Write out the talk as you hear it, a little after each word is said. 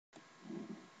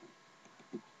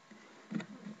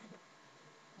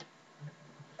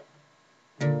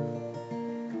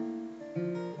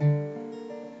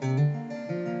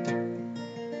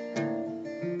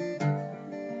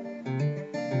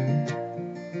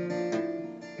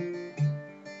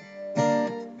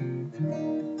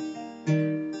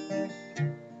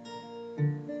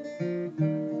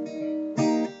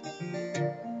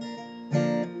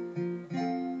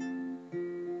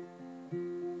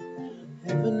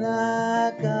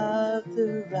I got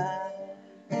the right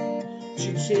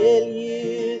to tell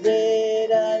you that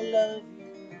I love you.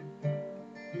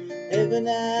 Haven't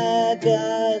I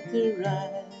got the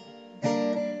right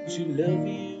to love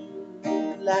you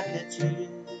like I do?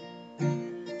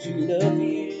 To love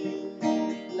you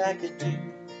like I do,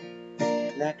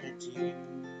 like I do.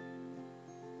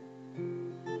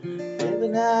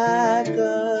 Haven't I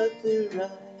got the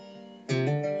right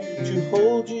to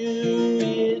hold you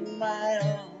in my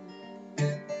arms?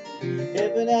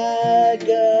 Haven't I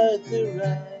got the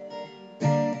right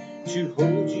to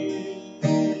hold you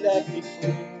like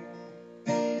before?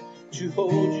 To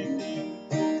hold you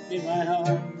in my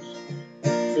arms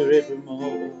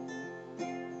forevermore.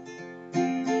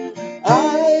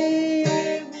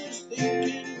 I was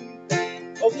thinking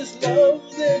of this love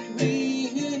that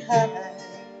we had,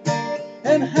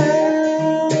 and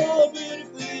how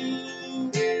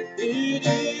beautiful it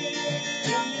is.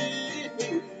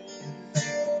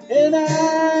 And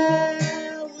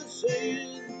I was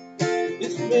saying,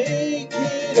 let's make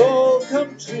it all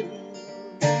come true.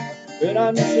 But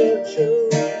I'm so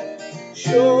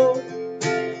sure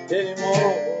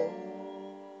anymore.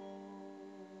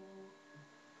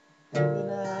 Haven't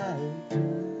I got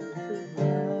the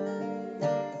right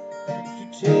to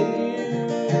tell you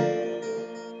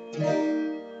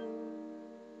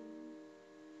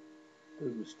the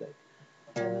mistake?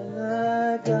 Haven't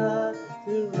I got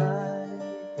the right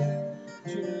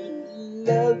to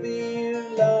love you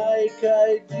like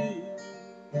I do?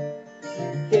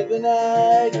 Haven't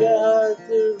I got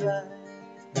the right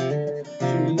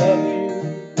to love you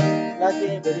like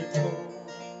never before?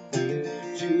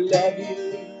 To love you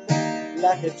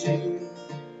like I do,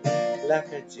 like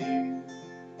I do.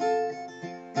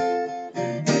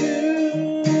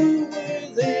 You were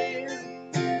there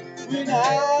when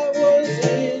I was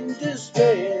in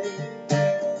despair,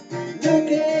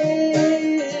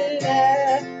 looking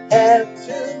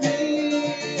after me,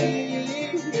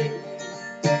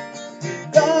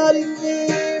 guarding me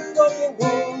from the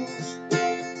wolves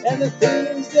and the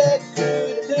things that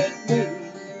could hurt me.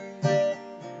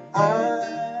 I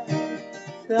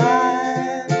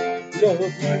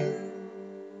love you.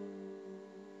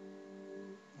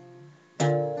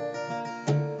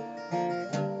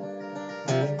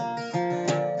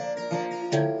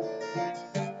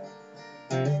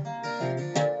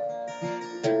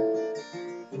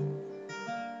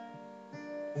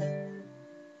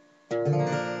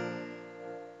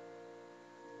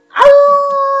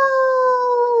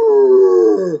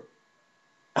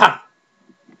 Ah!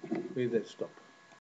 Where did that stop?